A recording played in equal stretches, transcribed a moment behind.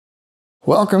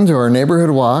Welcome to our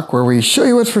neighborhood walk where we show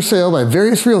you what's for sale by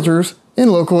various realtors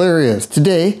in local areas.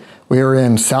 Today, we are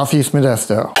in Southeast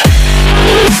Modesto.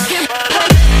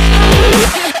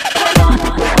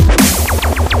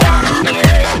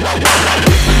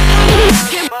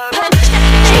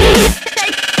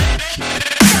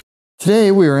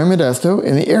 Today, we are in Modesto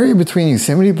in the area between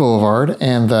Yosemite Boulevard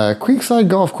and the Creekside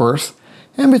Golf Course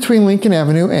and between Lincoln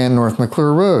Avenue and North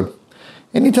McClure Road.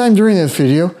 Anytime during this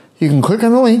video, you can click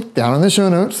on the link down in the show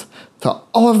notes to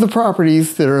all of the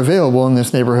properties that are available in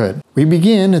this neighborhood. We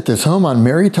begin at this home on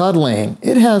Mary Todd Lane.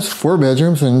 It has 4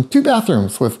 bedrooms and 2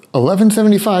 bathrooms with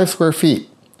 1175 square feet.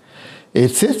 It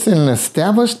sits in an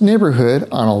established neighborhood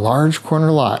on a large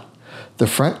corner lot. The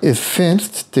front is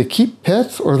fenced to keep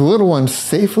pets or the little ones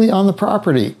safely on the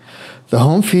property. The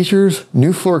home features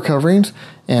new floor coverings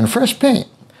and fresh paint.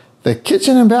 The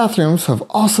kitchen and bathrooms have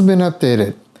also been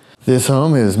updated. This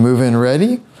home is move-in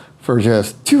ready for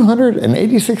just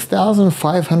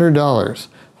 $286,500.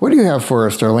 What do you have for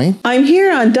us, Darlene? I'm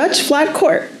here on Dutch Flat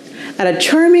Court at a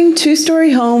charming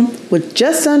 2-story home with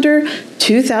just under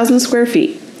 2,000 square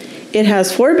feet. It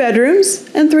has 4 bedrooms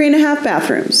and 3.5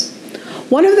 bathrooms.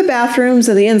 One of the bathrooms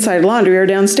and the inside laundry are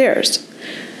downstairs.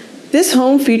 This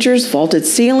home features vaulted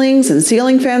ceilings and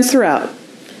ceiling fans throughout.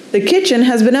 The kitchen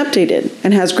has been updated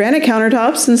and has granite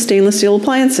countertops and stainless steel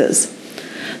appliances.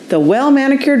 The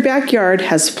well-manicured backyard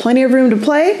has plenty of room to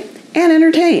play and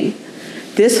entertain.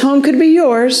 This home could be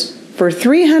yours for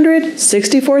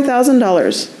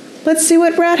 $364,000. Let's see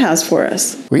what Brad has for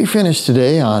us. We finished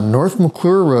today on North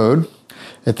McClure Road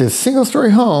at this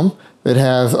single-story home that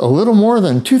has a little more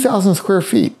than 2,000 square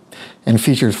feet and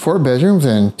features 4 bedrooms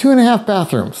and 2.5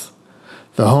 bathrooms.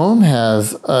 The home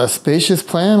has a spacious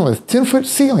plan with 10-foot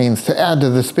ceilings to add to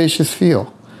the spacious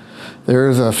feel.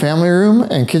 There is a family room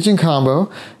and kitchen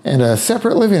combo and a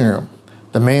separate living room.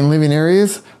 The main living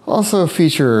areas also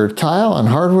feature tile and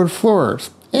hardwood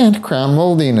floors and crown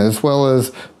molding, as well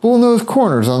as bullnose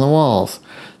corners on the walls.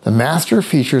 The master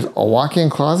features a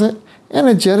walk-in closet and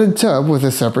a jetted tub with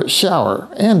a separate shower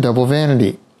and double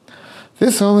vanity.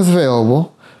 This home is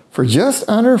available for just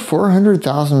under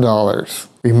 $400,000.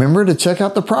 Remember to check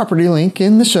out the property link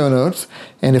in the show notes,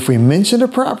 and if we mentioned a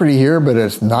property here but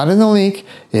it's not in the link,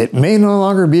 it may no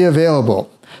longer be available.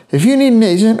 If you need an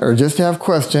agent or just have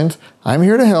questions, I'm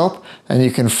here to help, and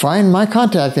you can find my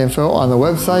contact info on the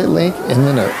website link in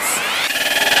the notes.